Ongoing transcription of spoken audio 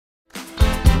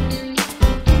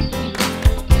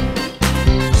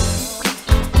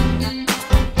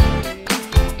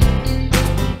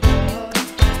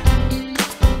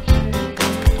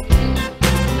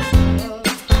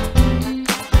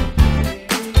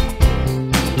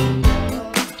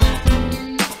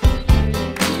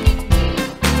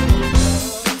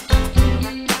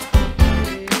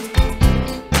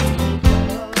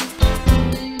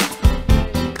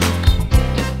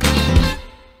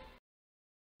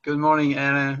Good morning,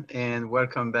 Anna, and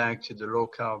welcome back to the Low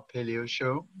Carb Paleo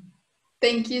Show.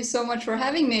 Thank you so much for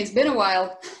having me. It's been a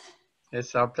while.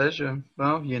 It's our pleasure.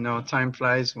 Well, time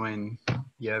flies when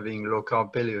you're having Low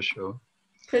Carb Paleo Show.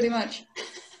 Pretty much.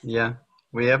 Yeah,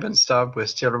 we haven't stopped. We're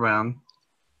still around.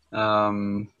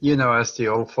 As the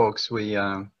old folks, we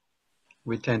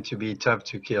tend to be tough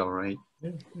to kill, right?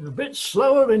 A bit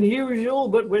slower than usual,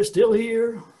 but we're still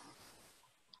here.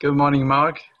 Good morning,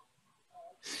 Mark.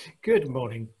 Good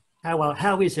morning.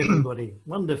 How is everybody?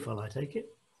 Wonderful, I take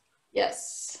it.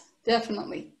 Yes,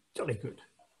 definitely. Jolly good.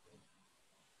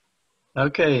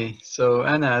 Okay, so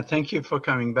Anna, thank you for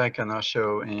coming back on our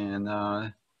show and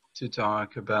to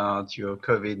talk about your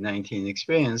COVID-19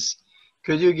 experience.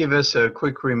 Could you give us a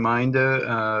quick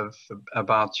reminder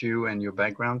about you and your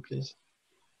background, please?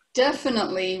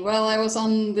 Definitely. Well, I was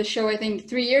on the show, I think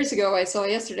 3 years ago. I saw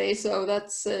yesterday, so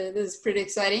this is pretty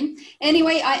exciting.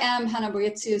 Anyway, I am Hanna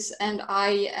Boethius, and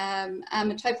I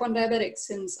am a type 1 diabetic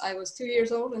since I was 2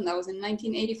 years old, and that was in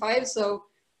 1985. So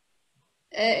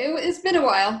it's been a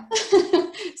while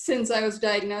since I was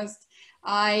diagnosed.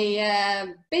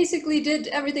 I basically did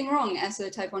everything wrong as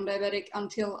a type 1 diabetic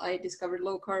until I discovered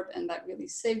low carb, and that really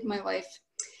saved my life.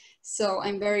 So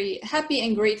I'm very happy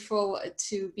and grateful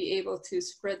to be able to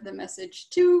spread the message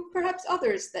to perhaps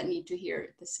others that need to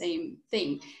hear the same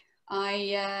thing.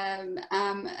 I am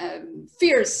a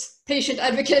fierce patient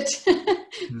advocate,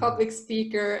 public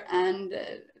speaker, and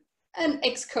an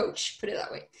ex-coach, put it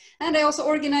that way. And I also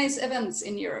organize events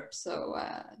in Europe. So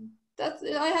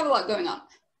I have a lot going on.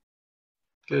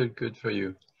 Good for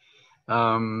you.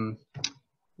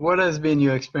 What has been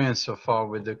your experience so far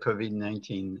with the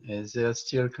COVID-19? Is there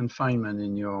still confinement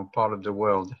in your part of the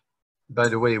world? By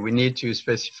the way, we need to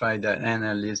specify that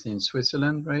Anna lives in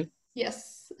Switzerland, right?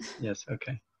 Yes. Yes,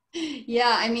 okay.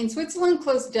 Yeah, I mean, Switzerland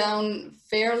closed down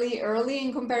fairly early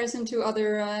in comparison to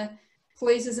other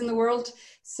places in the world.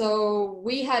 So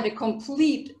we had a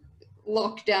complete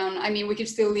lockdown. I mean, we could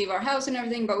still leave our house and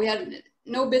everything, but we had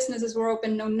no businesses were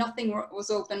open, nothing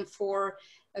was open for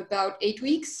about 8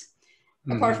 weeks.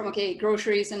 Apart from, okay,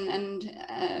 groceries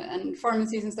and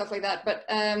pharmacies and stuff like that. But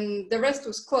the rest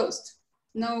was closed.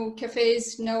 No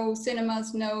cafes, no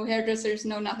cinemas, no hairdressers,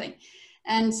 no nothing.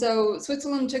 And so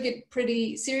Switzerland took it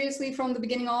pretty seriously from the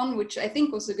beginning on, which I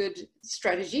think was a good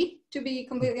strategy, to be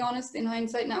completely honest, in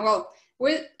hindsight now. Well,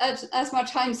 with as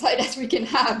much hindsight as we can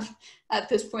have at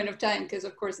this point of time, because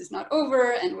of course it's not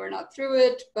over and we're not through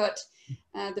it, but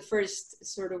the first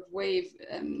sort of wave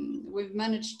we've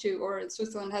managed to, or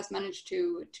Switzerland has managed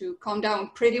to calm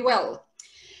down pretty well.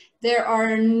 There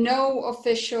are no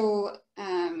official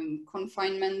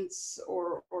confinements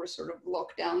or sort of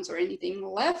lockdowns or anything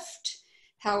left.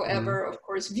 However, of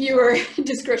course, viewer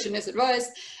discretion is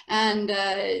advised, and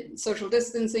social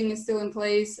distancing is still in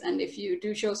place. And if you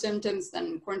do show symptoms,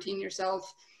 then quarantine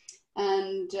yourself.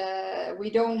 And we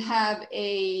don't have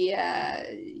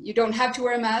you don't have to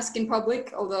wear a mask in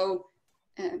public, although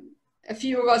a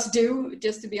few of us do,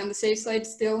 just to be on the safe side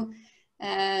still.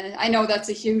 I know that's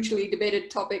a hugely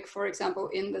debated topic, for example,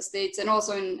 in the States and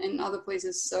also in other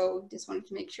places. So just wanted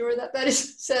to make sure that that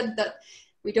is said, that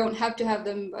we don't have to have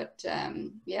them, but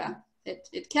yeah,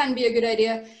 it can be a good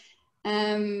idea.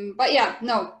 But yeah,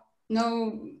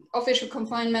 no official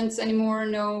confinements anymore,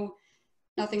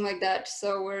 nothing like that.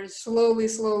 So we're slowly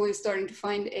starting to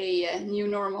find a new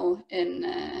normal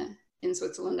in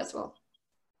Switzerland as well.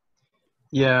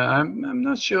 Yeah, I'm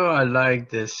not sure I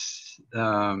like this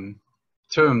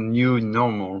term "new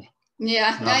normal."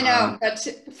 Yeah, I know, but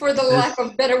for the lack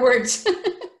of better words.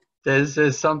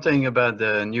 There's something about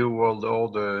the new world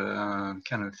order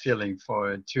kind of feeling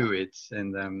to it,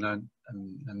 and I'm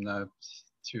not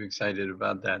too excited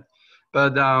about that.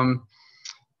 But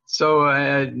so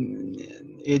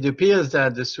it appears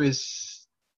that the Swiss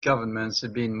governments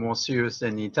have been more serious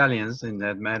than the Italians in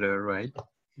that matter, right?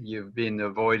 You've been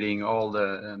avoiding all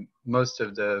the most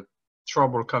of the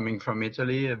trouble coming from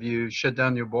Italy. Have you shut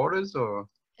down your borders, or?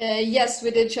 Yes,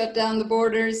 we did shut down the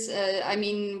borders. I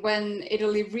mean, when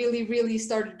Italy really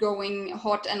started going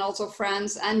hot, and also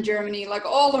France and Germany, like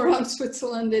all around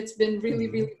Switzerland, it's been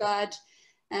really bad.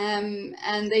 And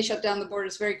they shut down the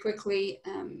borders very quickly,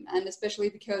 and especially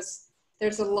because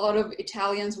there's a lot of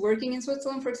Italians working in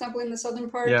Switzerland, for example, in the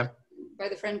southern part. Yeah. By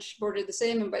the French border the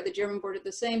same, and by the German border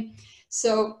the same.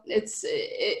 So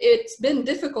it's been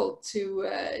difficult to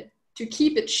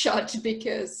keep it shut,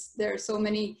 because there are so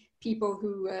many people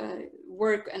who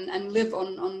work and live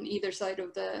on either side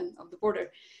of the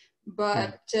border.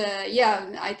 But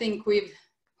yeah, I think we've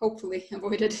hopefully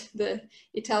avoided the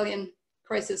Italian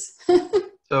crisis.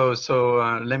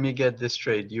 So let me get this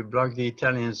straight. You blocked the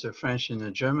Italians, the French, and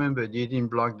the German, but you didn't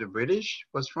block the British.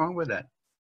 What's wrong with that?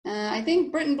 I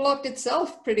think Britain blocked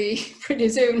itself pretty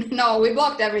soon. No, we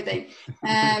blocked everything.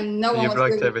 No one You was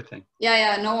blocked really, everything.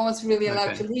 yeah, no one was really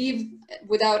allowed Okay. to leave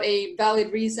without a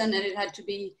valid reason, and it had to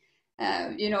be,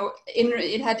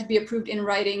 it had to be approved in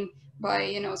writing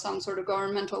by some sort of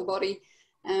governmental body.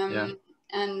 Yeah.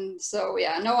 And so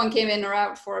no one came in or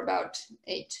out for about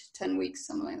 8-10 weeks,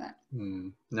 something like that.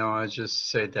 No, I just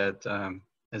said that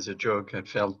as a joke. I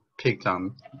felt picked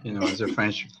on, as a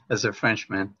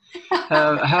Frenchman.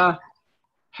 How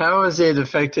has it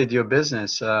affected your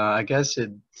business? I guess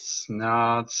it's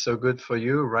not so good for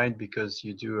you, right? Because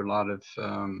you do a lot of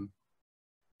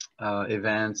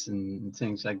events and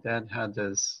things like that. How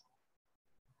does?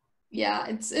 Yeah,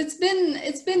 it's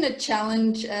been a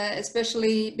challenge,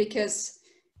 especially because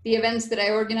the events that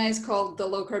I organize, called the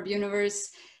Low Carb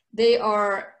Universe, they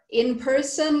are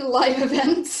in-person live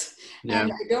events. Yeah.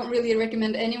 And I don't really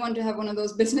recommend anyone to have one of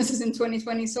those businesses in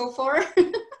 2020 so far,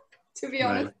 to be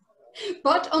honest. Right.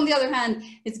 But on the other hand,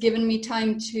 it's given me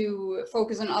time to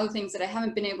focus on other things that I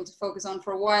haven't been able to focus on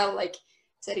for a while, like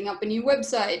setting up a new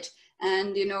website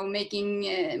and,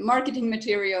 making marketing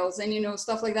materials and,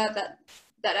 stuff like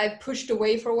that I pushed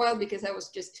away for a while because I was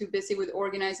just too busy with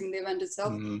organizing the event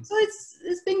itself. So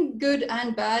it's been good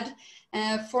and bad.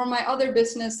 For my other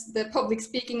business, the public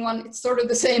speaking one, it's sort of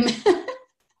the same.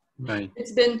 Right.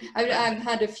 I've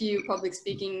had a few public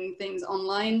speaking things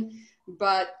online,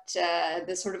 but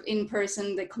the sort of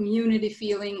in-person, the community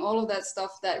feeling, all of that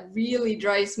stuff that really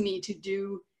drives me to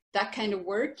do that kind of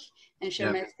work and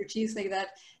share my expertise like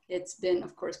that, it's been,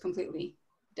 of course, completely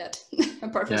dead,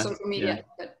 apart from social media.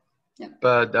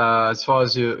 But as far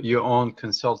as your own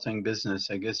consulting business,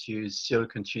 I guess you still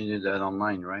continue that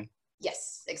online, right?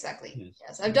 Yes, exactly.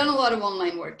 Yes, I've done a lot of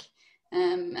online work.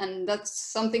 And that's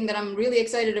something that I'm really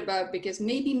excited about, because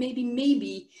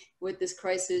maybe with this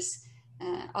crisis,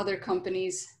 other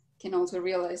companies can also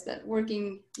realize that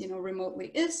working, remotely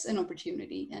is an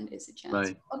opportunity and is a chance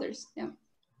for others. Yeah.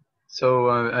 So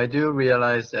I do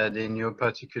realize that in your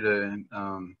particular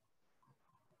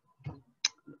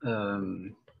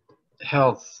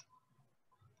health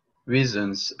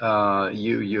reasons,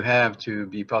 you have to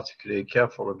be particularly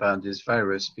careful about this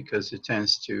virus, because it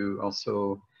tends to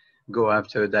also go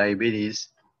after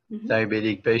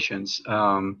diabetic patients.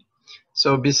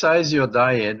 So besides your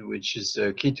diet, which is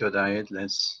the keto diet,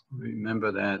 let's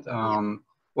remember that.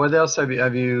 What else have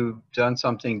you done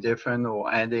something different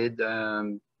or added?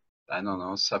 I don't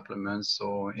know, supplements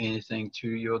or anything to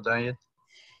your diet?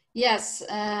 Yes,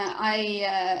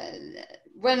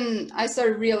 when I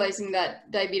started realizing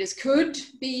that diabetes could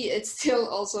be, it's still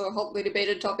also a hotly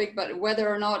debated topic, but whether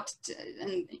or not,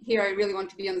 and here I really want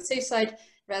to be on the safe side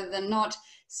rather than not.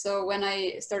 So when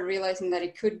I started realizing that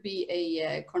it could be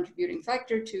a contributing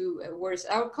factor to a worse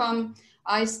outcome,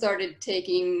 I started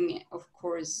taking, of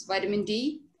course, vitamin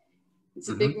D. It's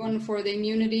a big one for the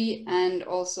immunity, and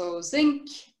also zinc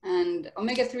and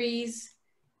omega-3s.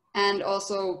 And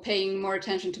also paying more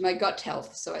attention to my gut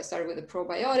health. So I started with a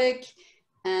probiotic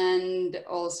and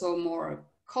also more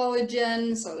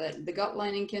collagen, so that the gut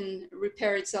lining can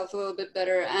repair itself a little bit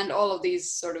better, and all of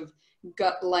these sort of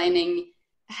gut lining,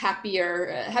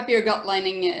 happier gut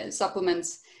lining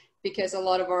supplements, because a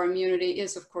lot of our immunity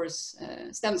is, of course,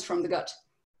 stems from the gut.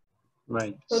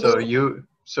 Right.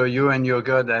 So you and your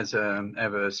gut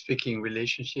have a speaking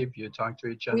relationship? You talk to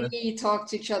each other? We talk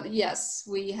to each other, yes.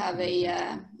 We have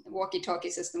a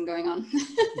walkie-talkie system going on.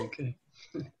 Okay.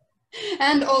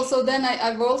 And also then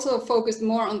I've also focused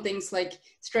more on things like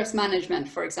stress management,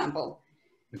 for example.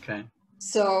 Okay.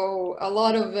 So a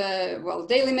lot of,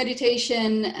 daily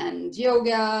meditation and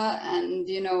yoga and,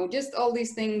 just all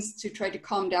these things to try to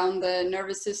calm down the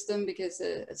nervous system, because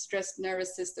a stressed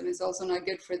nervous system is also not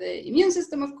good for the immune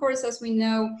system, of course, as we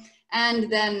know.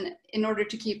 And then in order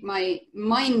to keep my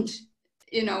mind,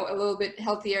 a little bit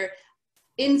healthier,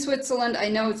 in Switzerland, I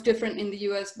know it's different in the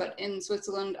US, but in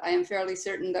Switzerland, I am fairly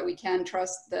certain that we can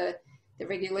trust the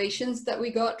regulations that we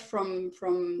got from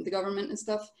the government and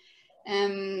stuff.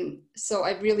 So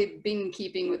I've really been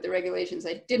keeping with the regulations.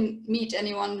 I didn't meet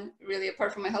anyone really,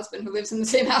 apart from my husband who lives in the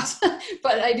same house,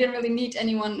 but I didn't really meet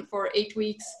anyone for 8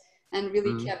 weeks, and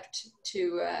really kept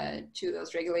to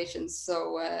those regulations.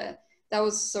 So that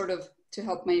was sort of to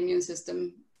help my immune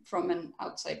system from an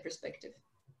outside perspective.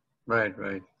 Right.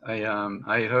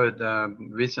 I heard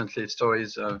recently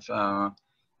stories of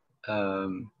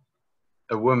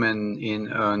a woman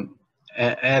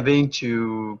having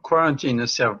to quarantine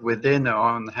herself within her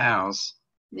own house.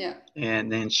 Yeah.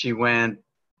 And then she went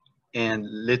and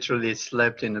literally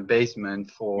slept in the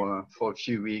basement for a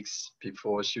few weeks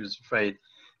before she was afraid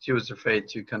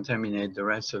to contaminate the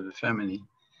rest of the family.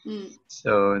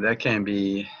 So that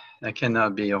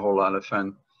cannot be a whole lot of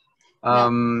fun.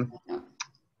 No.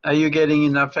 Are you getting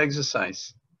enough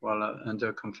exercise while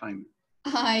under confinement?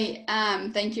 I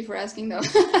am. Thank you for asking, though.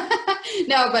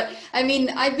 No, but I mean,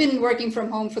 I've been working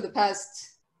from home for the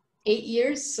past 8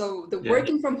 years, so the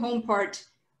working from home part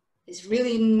is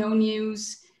really no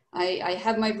news. I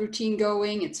have my routine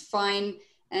going, it's fine.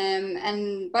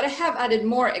 But I have added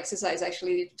more exercise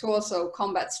actually to also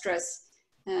combat stress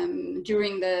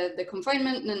during the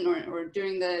confinement or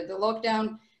during the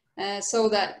lockdown, so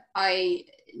that I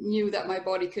knew that my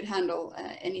body could handle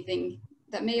anything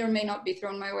that may or may not be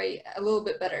thrown my way a little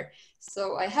bit better.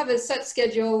 So I have a set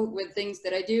schedule with things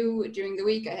that I do during the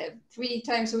week. I have 3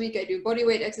 times a week I do body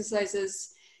weight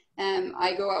exercises.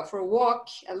 I go out for a walk,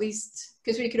 at least,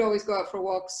 because we could always go out for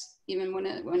walks even when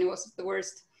it was the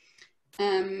worst.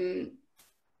 And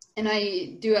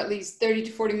I do at least 30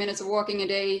 to 40 minutes of walking a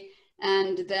day.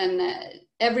 And then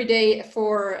every day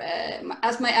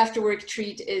as my after work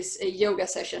treat is a yoga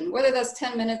session, whether that's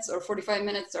 10 minutes or 45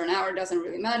 minutes or an hour, doesn't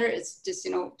really matter. It's just,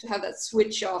 to have that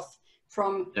switch off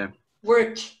from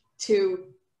work to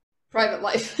private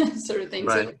life sort of thing.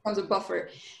 Right. So it becomes a buffer.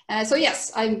 So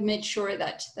yes, I made sure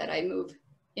that I move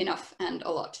enough and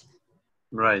a lot.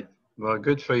 Right. Well,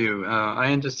 good for you.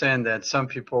 I understand that some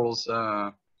people's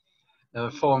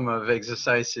form of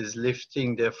exercise is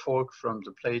lifting their fork from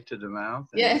the plate to the mouth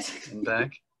and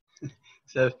back.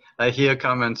 So I hear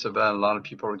comments about a lot of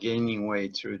people gaining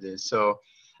weight through this. So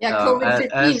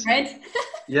COVID-19, right?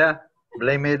 Yeah,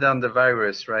 blame it on the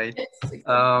virus, right? Yes,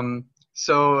 exactly.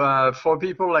 So for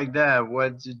people like that,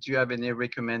 do you have any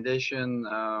recommendation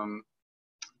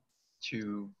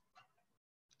to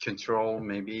control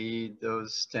maybe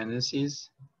those tendencies?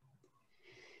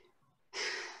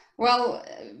 Well,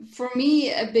 for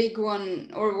me, a big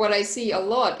one, or what I see a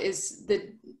lot, is the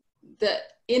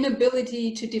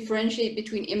inability to differentiate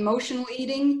between emotional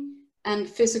eating and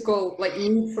physical, like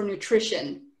need for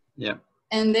nutrition. Yeah.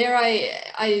 And there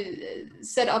I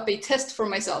set up a test for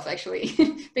myself, actually,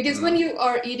 because when you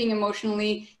are eating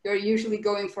emotionally, you're usually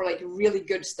going for like really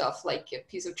good stuff, like a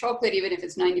piece of chocolate, even if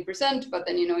it's 90%, but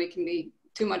then, it can be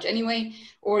too much anyway,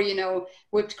 or,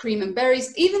 whipped cream and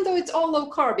berries. Even though it's all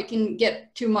low carb, it can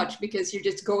get too much because you're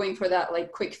just going for that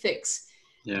like quick fix.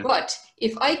 Yeah. But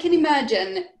if I can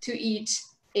imagine to eat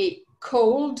a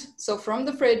cold, so from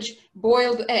the fridge,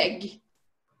 boiled egg,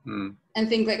 and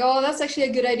think like, oh, that's actually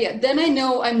a good idea, then I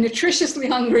know I'm nutritiously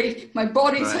hungry, my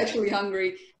body's actually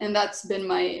hungry, and that's been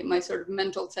my sort of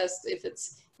mental test, if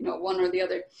it's one or the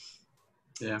other.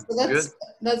 Yeah. So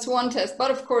that's one test.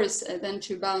 But of course, then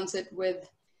to balance it with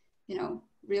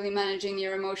really managing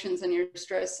your emotions and your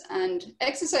stress, and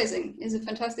exercising is a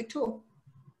fantastic tool.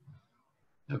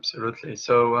 Absolutely.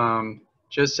 So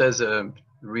just as a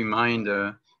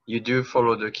reminder, you do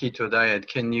follow the keto diet.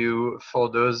 Can you, for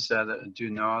those that do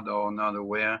not or not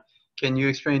aware, can you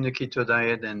explain the keto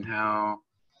diet and how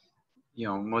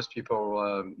most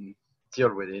people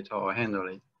deal with it or handle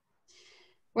it?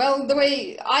 Well, the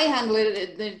way I handle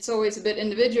it, it's always a bit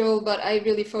individual, but I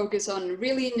really focus on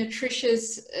really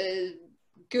nutritious,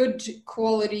 good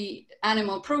quality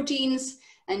animal proteins.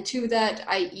 And to that,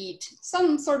 I eat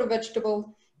some sort of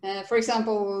vegetable. For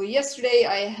example, yesterday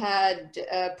I had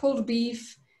pulled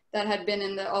beef that had been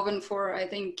in the oven for, I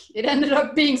think it ended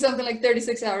up being something like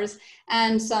 36 hours,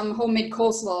 and some homemade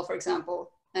coleslaw, for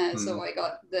example. So I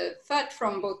got the fat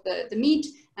from both the meat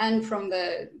and from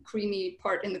the creamy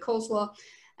part in the coleslaw.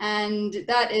 And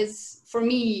that is, for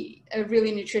me, a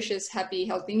really nutritious, happy,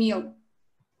 healthy meal.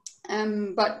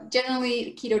 But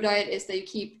generally, keto diet is that you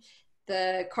keep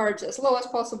the carbs as low as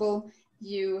possible.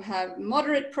 You have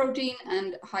moderate protein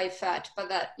and high fat, but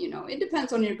that, it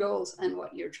depends on your goals and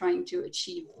what you're trying to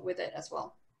achieve with it as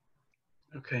well.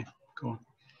 Okay, cool.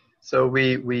 So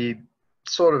we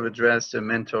sort of addressed the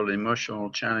mental, emotional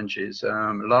challenges.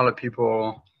 A lot of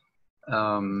people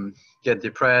get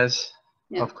depressed.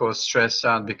 Yeah. Of course, stressed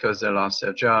out because they lost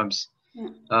their jobs.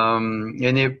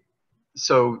 Yeah.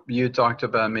 So you talked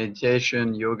about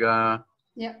meditation, yoga.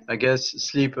 Yeah. I guess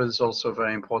sleep is also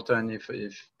very important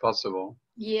if possible.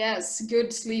 Yes,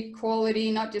 good sleep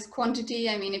quality, not just quantity.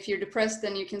 I mean, if you're depressed,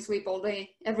 then you can sleep all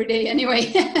day, every day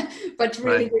anyway, but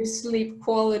really good sleep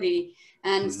quality,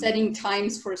 and setting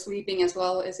times for sleeping as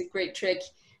well is a great trick.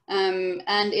 And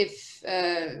if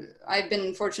I've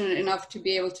been fortunate enough to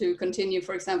be able to continue,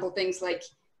 for example, things like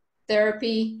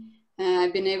therapy,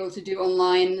 I've been able to do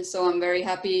online. So I'm very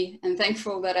happy and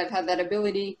thankful that I've had that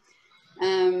ability.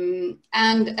 And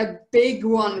a big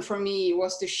one for me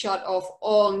was to shut off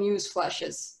all news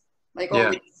flashes, like all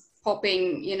these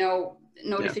popping, you know,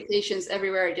 notifications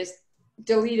everywhere. I just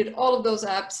deleted all of those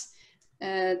apps,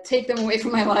 take them away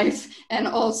from my life, and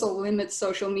also limit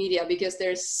social media, because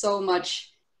there's so much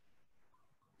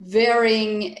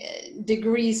varying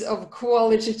degrees of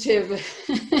qualitative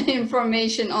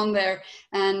information on there,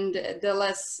 and the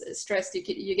less stress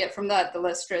you get from that, the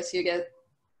less stress you get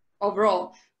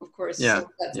overall, of course. So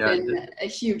that's been a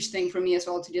huge thing for me as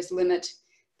well, to just limit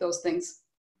those things.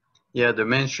 Yeah, the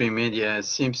mainstream media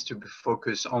seems to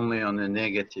focus only on the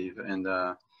negative, and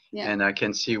and I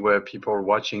can see where people are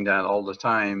watching that all the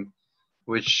time,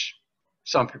 which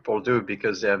some people do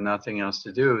because they have nothing else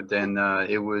to do. Then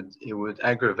it would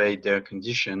aggravate their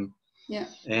condition. Yeah.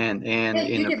 And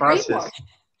in the process,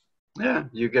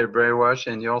 you get brainwashed,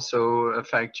 and you also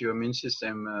affect your immune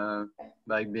system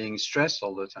by being stressed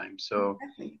all the time. So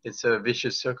it's a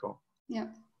vicious circle. Yeah.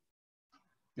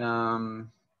 Do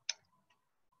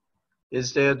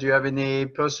you have any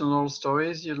personal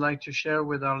stories you'd like to share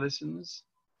with our listeners?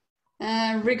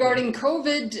 Regarding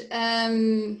COVID,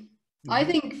 I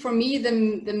think for me,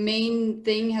 the main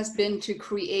thing has been to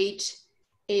create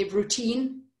a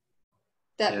routine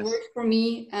that worked for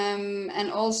me,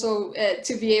 and also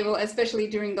to be able, especially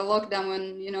during the lockdown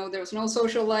when, you know, there was no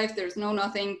social life, there's no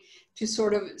nothing, to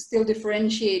sort of still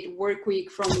differentiate work week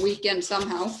from weekend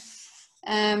somehow.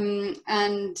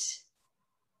 And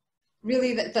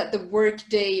really that the work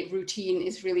day routine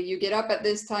is really, you get up at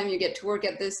this time, you get to work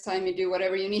at this time, you do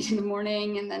whatever you need in the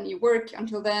morning, and then you work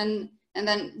until then, and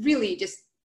then really just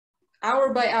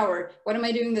hour by hour, what am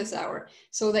I doing this hour?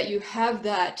 So that you have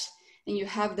that, and you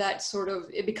have that sort of,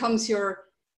 it becomes your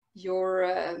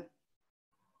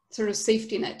sort of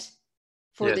safety net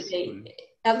for the day.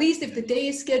 At least if the day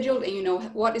is scheduled and you know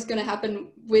what is going to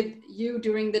happen with you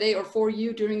during the day or for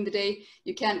you during the day.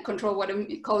 You can't control what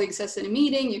a colleague says in a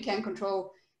meeting, you can't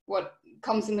control what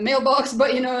comes in the mailbox,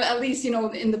 but you know, at least, you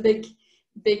know, in the big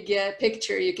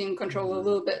picture, you can control a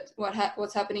little bit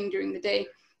what's happening during the day.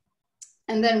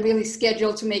 And then really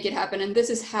schedule to make it happen. And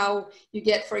this is how you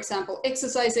get, for example,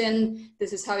 exercise in,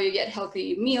 this is how you get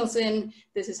healthy meals in,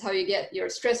 this is how you get your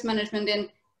stress management in.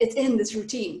 It's in this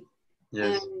routine.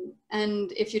 Yes.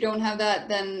 And if you don't have that,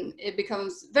 then it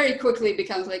becomes, very quickly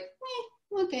becomes like,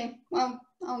 okay, well,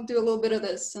 I'll do a little bit of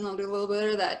this and I'll do a little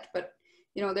bit of that. But,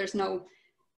 you know, there's no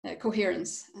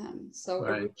coherence. So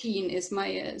a routine is my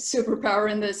superpower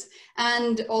in this.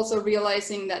 And also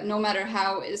realizing that no matter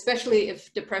how, especially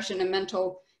if depression and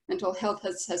mental health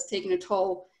has taken a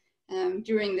toll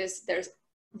during this, there's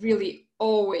really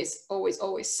always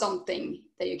something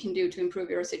that you can do to improve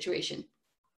your situation.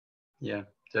 Yeah.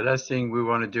 The last thing we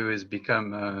want to do is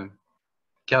become a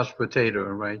couch potato,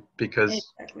 right?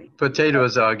 Because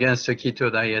potatoes are against the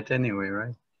keto diet anyway,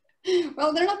 right?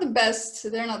 Well, they're not the best.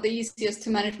 They're not the easiest to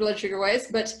manage blood sugar wise,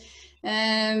 but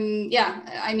yeah,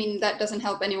 I mean, that doesn't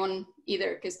help anyone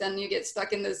either, because then you get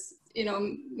stuck in this, you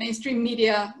know, mainstream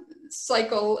media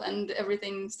cycle and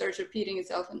everything starts repeating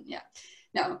itself. And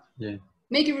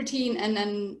make a routine, and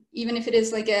then even if it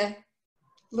is like a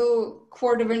little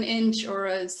quarter of an inch or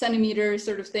a centimeter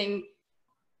sort of thing,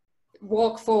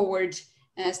 walk forward,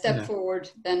 step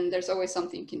forward, then there's always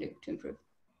something you can do to improve.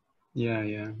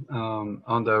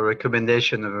 On the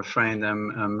recommendation of a friend,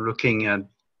 I'm looking at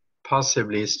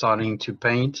possibly starting to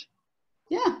paint.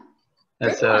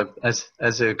 As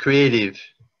a creative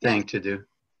thing to do,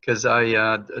 because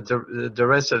the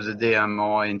rest of the day I'm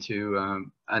more into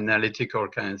analytical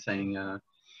kind of thing,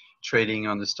 trading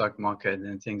on the stock market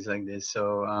and things like this.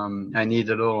 So I need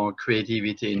a little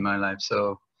creativity in my life.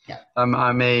 So I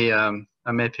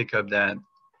may pick up that.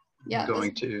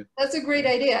 That's a great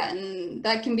idea, and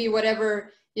that can be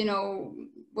whatever, you know,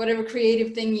 whatever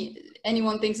creative thing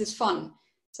anyone thinks is fun.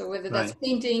 So whether that's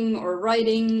painting or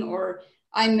writing, or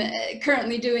I'm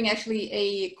currently doing actually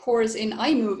a course in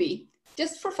iMovie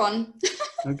just for fun.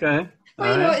 Okay.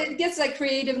 Well, you know, it gets that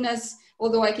creativeness,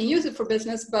 although I can use it for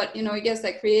business, but you know, it gets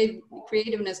that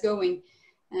creativeness going.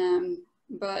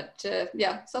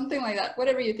 Yeah, something like that,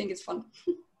 whatever you think is fun.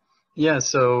 Yeah,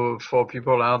 so for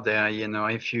people out there, you know,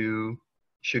 if you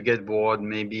get bored,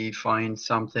 maybe find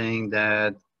something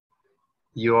that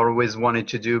you always wanted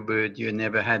to do, but you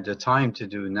never had the time to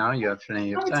do. Now you have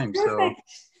plenty of time, so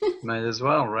might as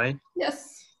well, right?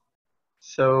 Yes.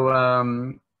 So,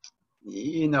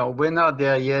 you know, we're not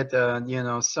there yet. You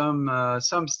know,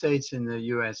 some states in the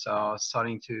US are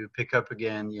starting to pick up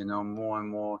again, you know, more and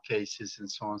more cases and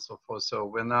so on and so forth. So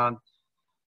we're not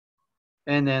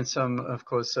And then of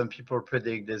course, some people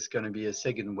predict there's going to be a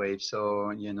second wave.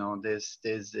 So, you know,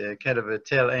 there's a kind of a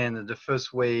tail end of the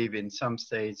first wave in some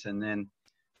states, and then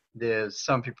there's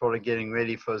some people are getting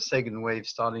ready for a second wave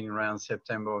starting around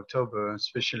September, October,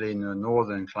 especially in the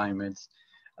northern climates.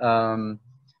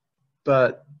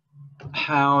 But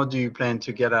how do you plan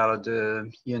to get out of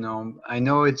the, you know, I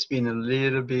know it's been a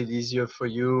little bit easier for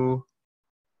you.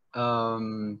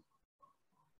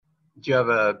 Do you have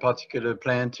a particular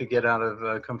plan to get out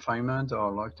of confinement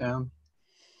or lockdown?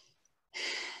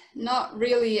 Not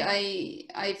really.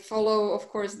 I follow, of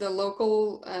course, the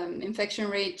local infection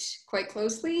rate quite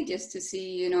closely, just to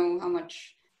see, you know, how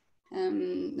much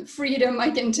freedom I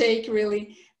can take,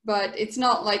 really. But it's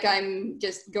not like I'm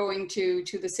just going to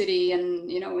the city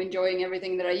and, you know, enjoying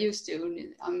everything that I used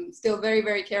to. I'm still very,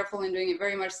 very careful and doing it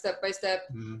very much step by step.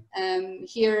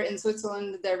 Here in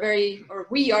Switzerland,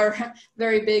 we are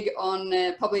very big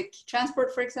on public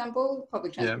transport, for example,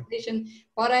 public transportation. Yeah.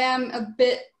 But I am a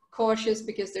bit cautious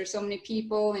because there's so many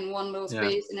people in one little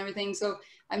space and everything. So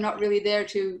I'm not really there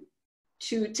to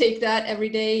take that every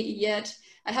day yet.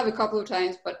 I have a couple of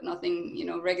times, but nothing, you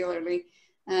know, regularly.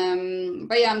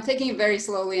 But yeah, I'm taking it very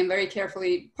slowly and very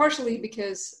carefully, partially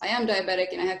because I am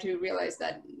diabetic and I have to realize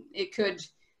that it could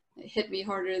hit me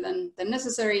harder than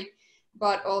necessary,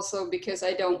 but also because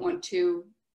I don't want to,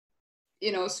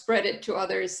 you know, spread it to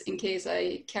others in case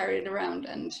I carry it around.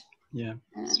 And yeah.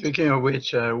 Speaking of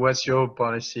which, what's your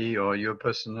policy or your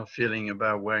personal feeling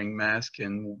about wearing masks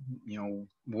and, you know,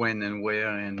 when and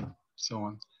where and so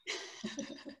on?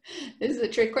 This is a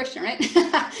trick question, right?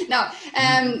 No,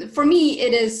 for me,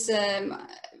 it is,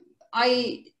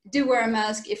 I do wear a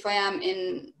mask if I am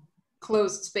in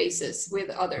closed spaces with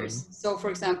others. So for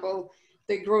example,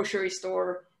 the grocery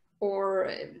store,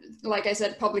 or like I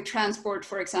said, public transport,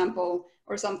 for example,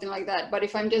 or something like that. But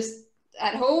if I'm just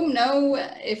at home, no.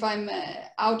 If I'm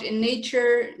out in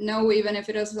nature, no. Even if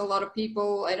it is a lot of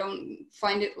people, I don't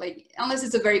find it, like, unless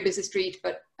it's a very busy street,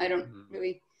 but I don't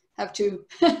really have to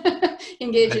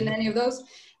engage in any of those.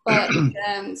 But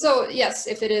so yes,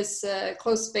 if it is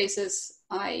closed spaces,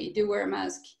 I do wear a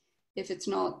mask. If it's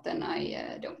not, then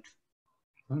I don't.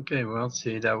 Okay, well,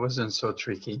 see, that wasn't so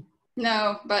tricky.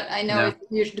 No, but I know it's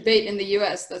a huge debate in the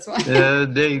US, that's why.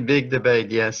 Big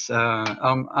debate, yes.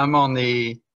 I'm on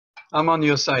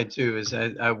your side too. Is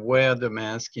I wear the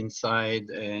mask inside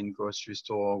and grocery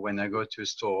store when I go to a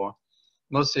store.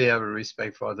 Mostly I have a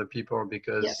respect for other people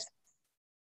because,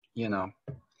 you know,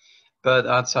 but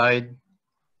outside,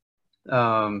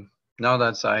 not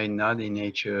outside, not in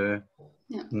nature,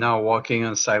 not walking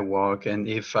on sidewalk. And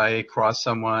if I cross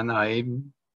someone, I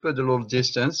put a little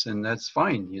distance, and that's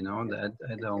fine. You know,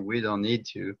 we don't need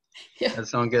to,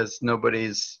 as long as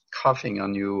nobody's coughing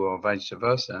on you or vice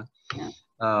versa.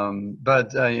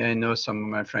 But I know some of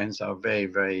my friends are very,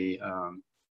 very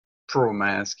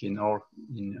pro-mask in all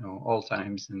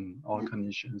times and all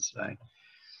conditions.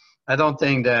 I don't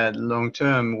think that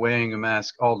long-term wearing a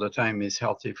mask all the time is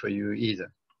healthy for you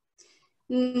either.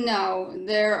 No,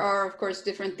 there are of course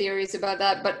different theories about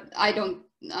that, but I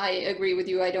agree with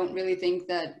you. I don't really think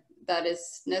that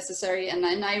is necessary, and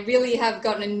I really have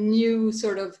gotten a new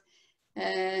sort of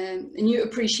a new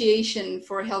appreciation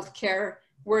for healthcare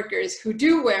workers who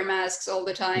do wear masks all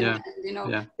the time. And, you know,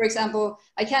 for example,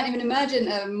 I can't even imagine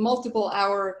a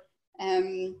multiple-hour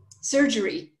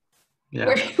surgery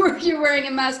where you're wearing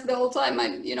a mask the whole time.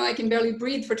 I can barely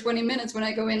breathe for 20 minutes when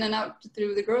I go in and out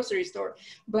through the grocery store.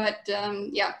 But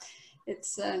yeah,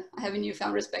 it's I have a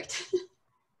newfound respect.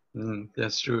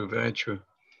 That's true, very true.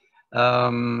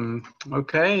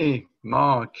 Okay,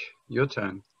 Mark, your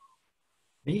turn.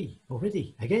 Me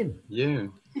already again?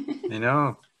 You, I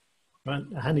know. Right,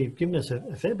 Hanna, you've given us a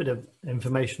fair bit of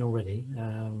information already.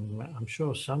 I'm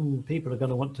sure some people are going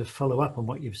to want to follow up on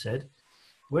what you've said.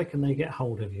 Where can they get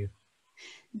hold of you?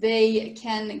 They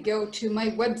can go to my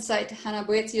website,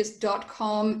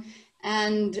 hannaboethius.com,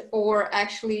 or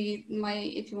actually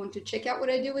if you want to check out what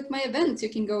I do with my events, you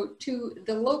can go to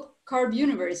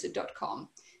thelowcarbuniverse.com.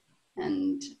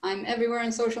 And I'm everywhere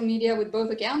on social media with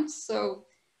both accounts. So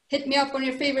hit me up on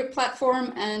your favorite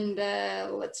platform and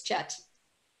let's chat.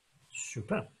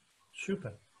 Super,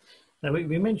 super. Now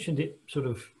we mentioned it sort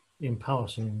of in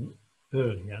passing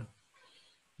earlier.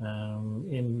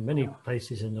 In many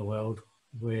places in the world,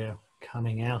 we're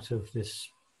coming out of this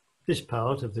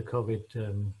part of the COVID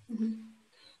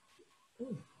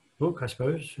book, I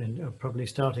suppose, and probably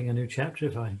starting a new chapter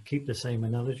if I keep the same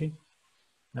analogy.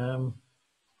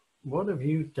 What have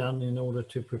you done in order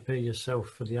to prepare yourself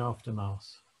for the aftermath?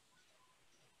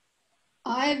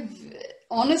 I've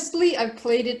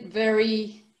played it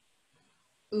very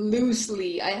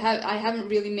loosely. I haven't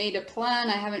really made a plan.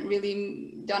 I haven't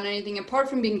really done anything apart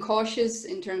from being cautious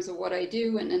in terms of what I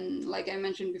do, and like I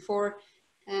mentioned before,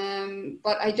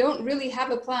 but I don't really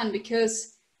have a plan,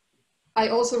 because I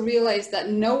also realized that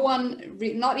no one,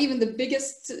 not even the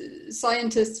biggest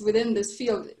scientists within this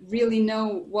field, really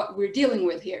know what we're dealing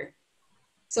with here.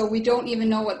 So we don't even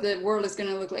know what the world is going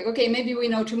to look like. Okay, maybe we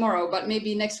know tomorrow, but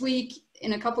maybe next week,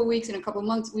 in a couple of weeks, in a couple of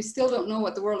months, we still don't know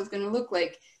what the world is going to look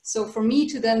like. So for me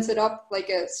to then set up like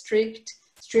a strict,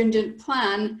 stringent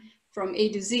plan from A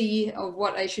to Z of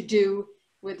what I should do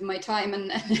with my time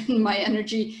and my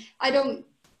energy, I don't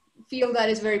feel that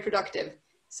is very productive.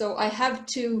 So I have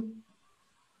to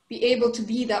be able to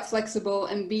be that flexible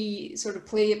and be sort of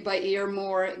play it by ear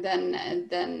more than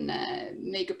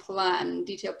make a plan,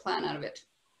 detailed plan out of it.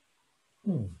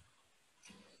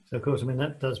 So of course, I mean,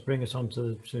 that does bring us on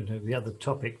to the other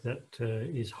topic that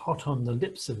is hot on the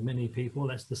lips of many people.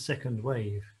 That's the second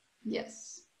wave.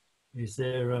 Yes. Is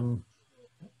there,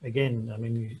 again, I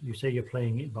mean, you say you're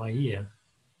playing it by ear,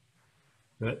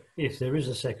 but if there is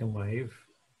a second wave,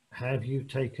 have you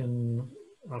taken,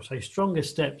 I'll say, stronger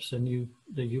steps than you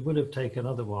would have taken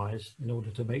otherwise in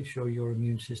order to make sure your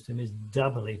immune system is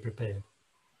doubly prepared?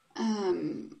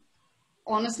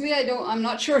 Honestly, I'm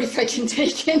not sure if I can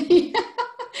take any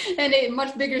any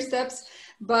much bigger steps,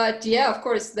 but yeah, of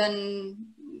course, then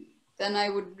I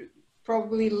would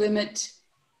probably limit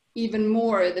even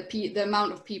more the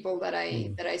amount of people that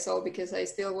I saw, because I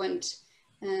still went,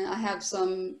 I have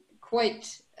some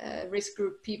quite risk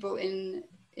group people in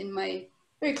my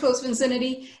very close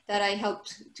vicinity that I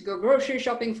helped to go grocery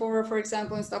shopping for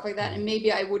example, and stuff like that. And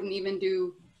maybe I wouldn't even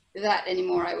do that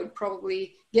anymore. I would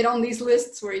probably get on these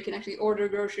lists where you can actually order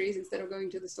groceries instead of going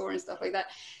to the store and stuff like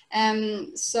that.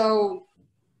 So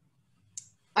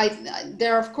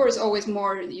there are of course always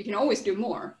more, you can always do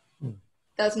more.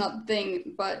 That's not the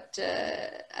thing, but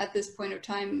at this point of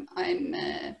time, I'm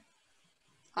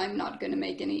not going to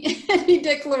make any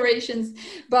declarations,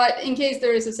 but in case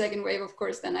there is a second wave, of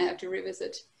course, then I have to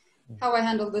revisit how I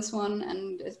handled this one,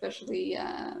 and especially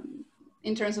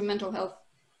in terms of mental health.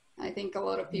 I think a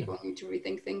lot of people need to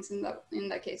rethink things in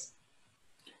that case.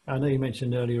 I know you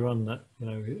mentioned earlier on that, you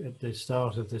know, at the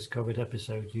start of this COVID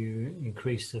episode, you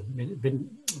increased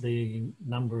the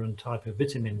number and type of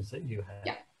vitamins that you had.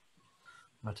 Yeah.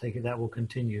 I take it that will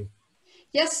continue.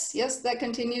 Yes, that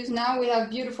continues. Now we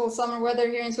have beautiful summer weather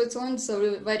here in Switzerland,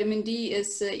 so vitamin D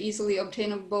is easily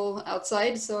obtainable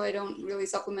outside, so I don't really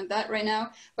supplement that right now.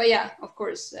 But yeah, of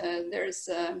course, there's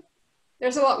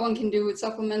a lot one can do with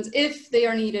supplements if they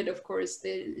are needed. Of course,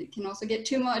 they can also get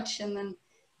too much, and then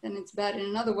it's bad in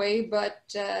another way, but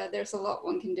there's a lot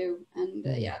one can do, and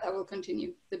yeah, that will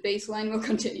continue. The baseline will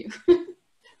continue.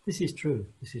 This is true.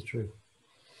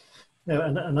 Now,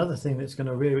 another thing that's going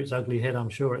to rear its ugly head, I'm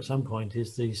sure, at some point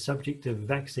is the subject of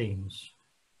vaccines.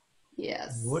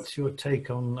 Yes. What's your take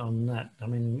on that? I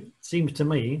mean, it seems to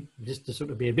me, just to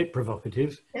sort of be a bit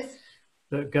provocative, yes,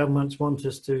 that governments want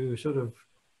us to sort of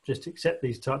just accept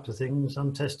these types of things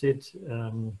untested,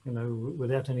 you know,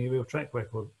 without any real track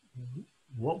record.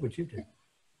 What would you do?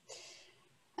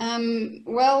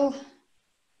 Well,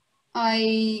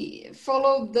 I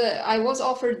was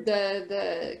offered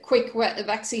the quick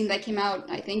vaccine that came out.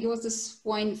 I think it was the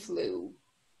swine flu.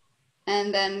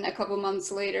 And then a couple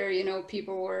months later, you know,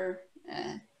 people were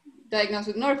diagnosed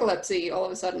with narcolepsy all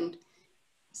of a sudden.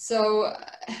 So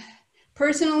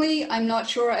personally, I'm not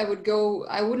sure I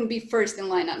wouldn't be first in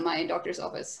line at my doctor's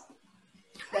office.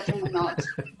 Definitely not.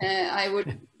 I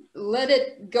would let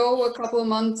it go a couple of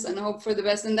months and hope for the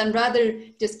best, and then rather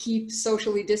just keep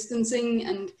socially distancing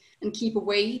and keep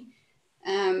away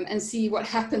and see what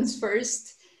happens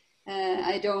first.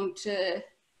 I don't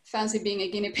fancy being a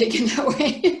guinea pig in that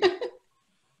way,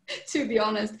 to be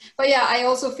honest. But yeah, I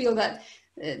also feel that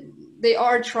they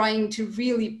are trying to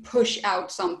really push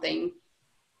out something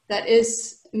that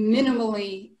is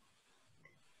minimally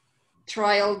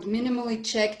trialed, minimally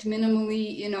checked,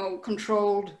 minimally, you know,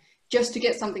 controlled, just to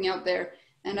get something out there.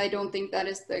 And I don't think that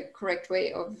is the correct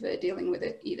way of dealing with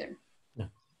it either. No.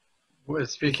 Well,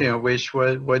 speaking of which,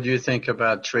 what do you think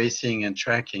about tracing and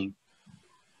tracking?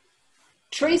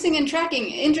 Tracing and tracking.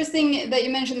 Interesting that you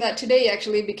mentioned that today,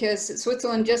 actually, because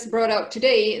Switzerland just brought out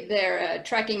today their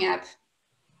tracking app.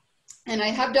 And I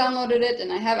have downloaded it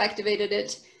and I have activated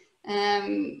it.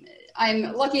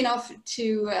 I'm lucky enough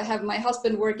to have my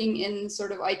husband working in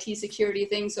sort of IT security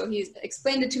things, so he's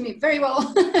explained it to me very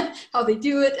well how they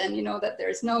do it, and you know that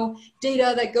there's no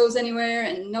data that goes anywhere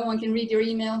and no one can read your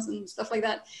emails and stuff like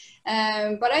that.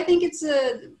 But I think it's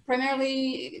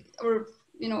primarily, or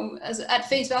you know, as at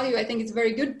face value, I think it's a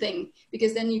very good thing,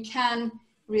 because then you can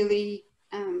really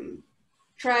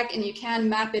track and you can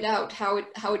map it out how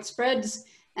it spreads,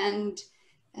 and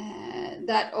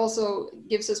that also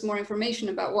gives us more information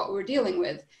about what we're dealing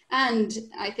with. And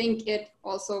I think it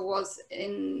also was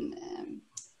in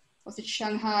was it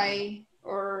Shanghai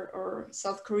or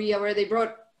South Korea, where they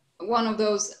brought one of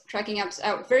those tracking apps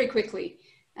out very quickly,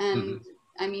 and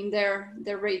I mean their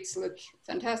rates look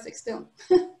fantastic still.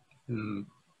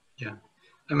 Yeah,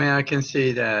 I mean I can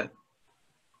see that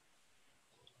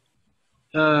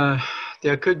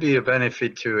there could be a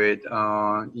benefit to it,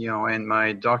 you know, and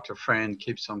my doctor friend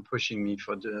keeps on pushing me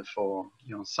for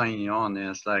you know, signing on, and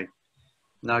it's like,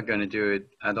 not going to do it.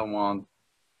 I don't want,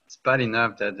 it's bad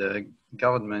enough that the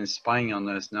government is spying on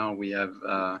us. Now we have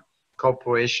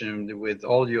corporation with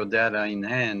all your data in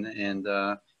hand, and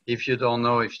if you don't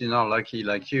know, if you're not lucky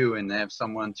like you and have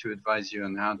someone to advise you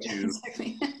on how to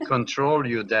control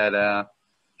your data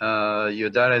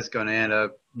is going to end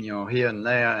up, you know, here and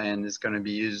there, and it's going to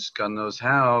be used God knows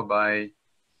how by,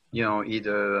 you know,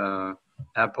 either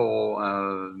Apple,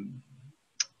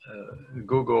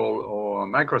 Google, or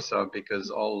Microsoft, because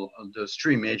all of those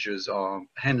three majors are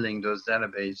handling those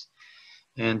databases.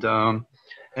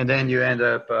 And then you end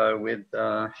up with,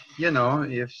 you know,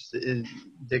 if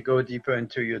they go deeper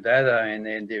into your data and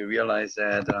then they realize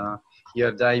that you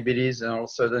have diabetes, and all of a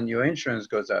sudden your insurance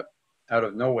goes up out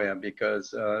of nowhere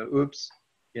because, oops,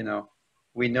 you know,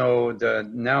 we know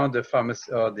now the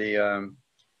pharmacy or the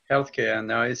healthcare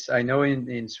now is, I know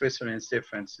in Switzerland it's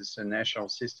different, it's a national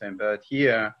system, but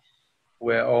here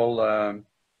where all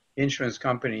insurance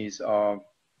companies are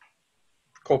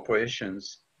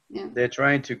corporations, they're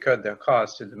trying to cut their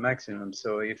costs to the maximum.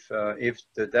 So if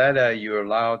the data you're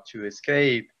allowed to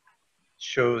escape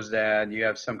shows that you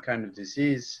have some kind of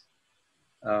disease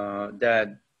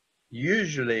that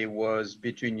usually was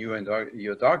between you and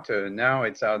your doctor, now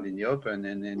it's out in the open,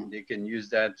 and then they can use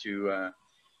that to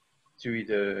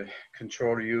either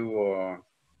control you or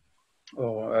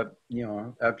you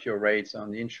know, up your rates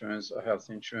on the insurance or health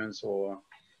insurance or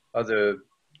other,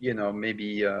 you know,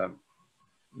 maybe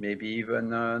even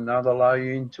not allow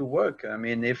you into work. I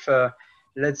mean, if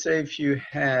let's say if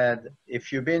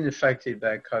you've been affected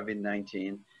by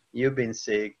COVID-19, you've been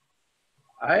sick,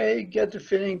 I get the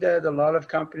feeling that a lot of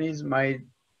companies might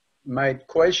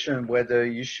question whether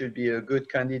you should be a good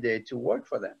candidate to work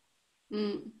for them,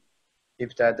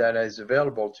 if that data is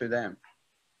available to them.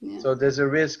 Yeah. So there's a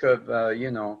risk of, you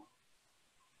know,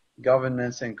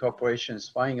 governments and corporations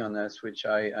spying on us, which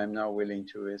I'm not willing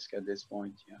to risk at this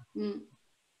point. Yeah.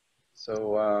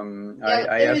 So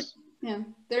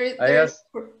there is,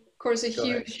 of course, a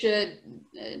huge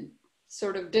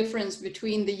sort of difference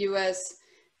between the US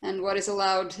and what is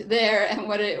allowed there and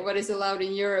what is allowed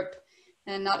in Europe,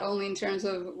 and not only in terms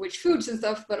of which foods and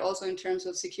stuff, but also in terms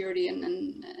of security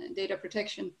and data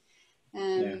protection.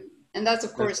 And that's,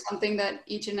 of course, something that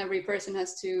each and every person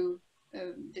has to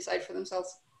decide for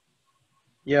themselves.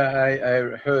 Yeah,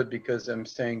 I heard, because I'm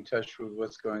staying in touch with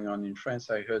what's going on in France,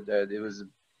 I heard that it was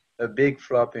a big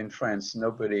flop in France.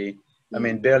 Nobody, I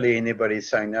mean, barely anybody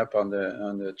signed up on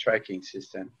the tracking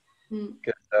system,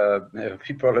 because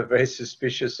people are very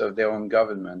suspicious of their own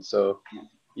government. So,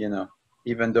 you know,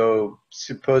 even though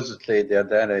supposedly their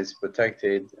data is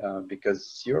protected because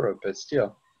it's Europe, but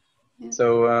still.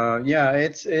 So yeah,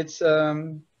 it's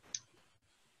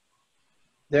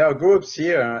there are groups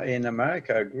here in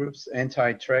America, groups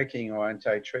anti-tracking or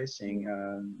anti-tracing,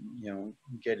 you know,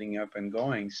 getting up and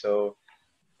going. So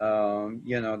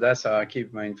you know, that's how I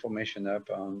keep my information up.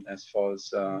 As far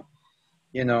as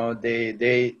you know,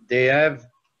 they have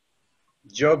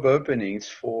job openings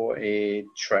for a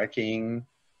tracking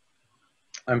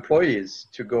employees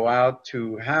to go out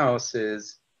to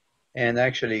houses and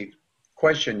actually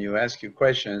ask you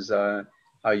questions. How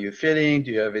are you feeling?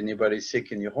 Do you have anybody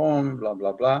sick in your home? Blah,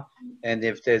 blah, blah. And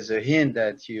if there's a hint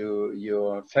that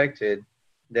you're affected,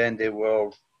 then they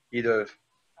will either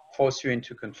force you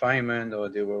into confinement or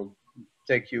they will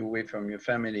take you away from your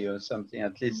family or something.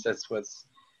 At least that's what's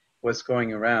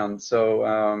going around. So,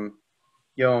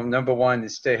 you know, number one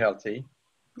is stay healthy,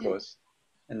 of course.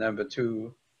 And number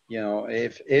two, you know,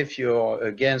 if you're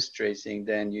against tracing,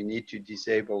 then you need to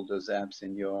disable those apps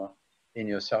in your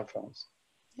cell phones.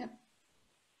 Yeah.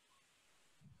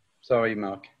 Sorry,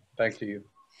 Mark. Back to you.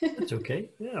 That's okay.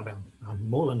 Yeah, I'm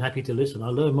more than happy to listen. I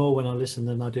learn more when I listen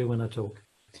than I do when I talk.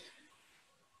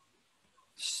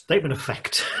 Statement of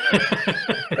fact.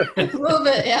 A little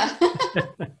bit, yeah.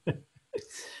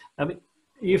 I mean,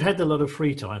 you've had a lot of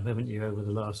free time, haven't you, over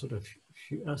the last sort of,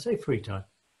 I say free time.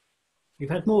 You've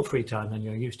had more free time than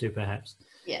you're used to, perhaps.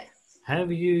 Yes.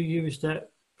 Have you used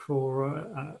that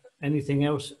for anything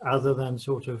else other than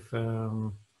sort of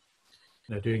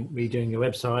redoing your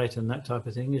website and that type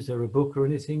of thing? Is there a book or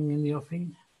anything in the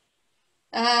offing?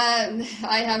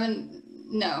 I haven't.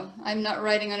 No, I'm not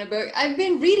writing on a book. I've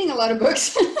been reading a lot of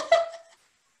books,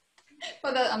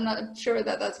 but I'm not sure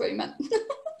that that's what you meant.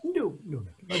 No.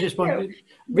 I just want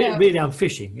really, I'm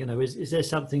fishing. Is there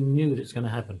something new that's going to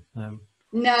happen?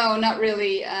 No, not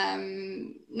really.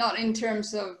 Not in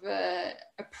terms of a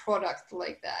product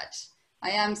like that.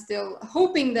 I am still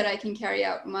hoping that I can carry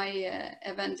out my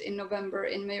event in November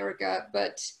in Mallorca,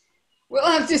 but we'll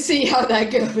have to see how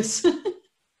that goes.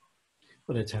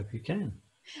 Well, let's hope you can.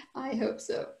 I hope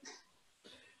so.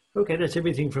 Okay, that's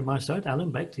everything from my side.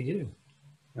 Alan, back to you.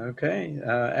 Okay.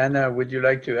 Anna, would you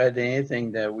like to add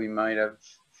anything that we might have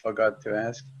forgot to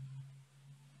ask?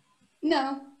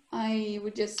 No, I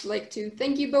would just like to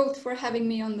thank you both for having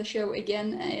me on the show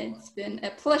again. It's been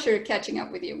a pleasure catching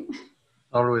up with you.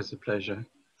 Always a pleasure.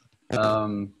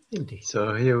 Indeed.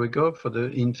 So here we go for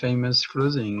the infamous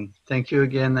closing. Thank you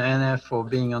again, Anna, for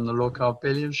being on the Low Carb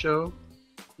Paleo show.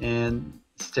 And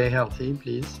stay healthy,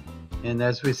 please. And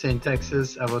as we say in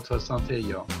Texas, à votre santé,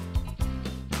 y'all.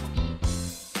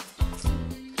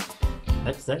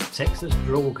 That's that Texas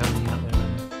drawl coming out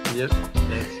there. Yep,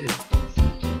 that's it.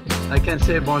 I can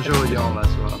say bonjour, y'all,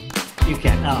 as well. You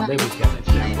can. Oh, there we go. I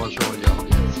say bonjour, y'all.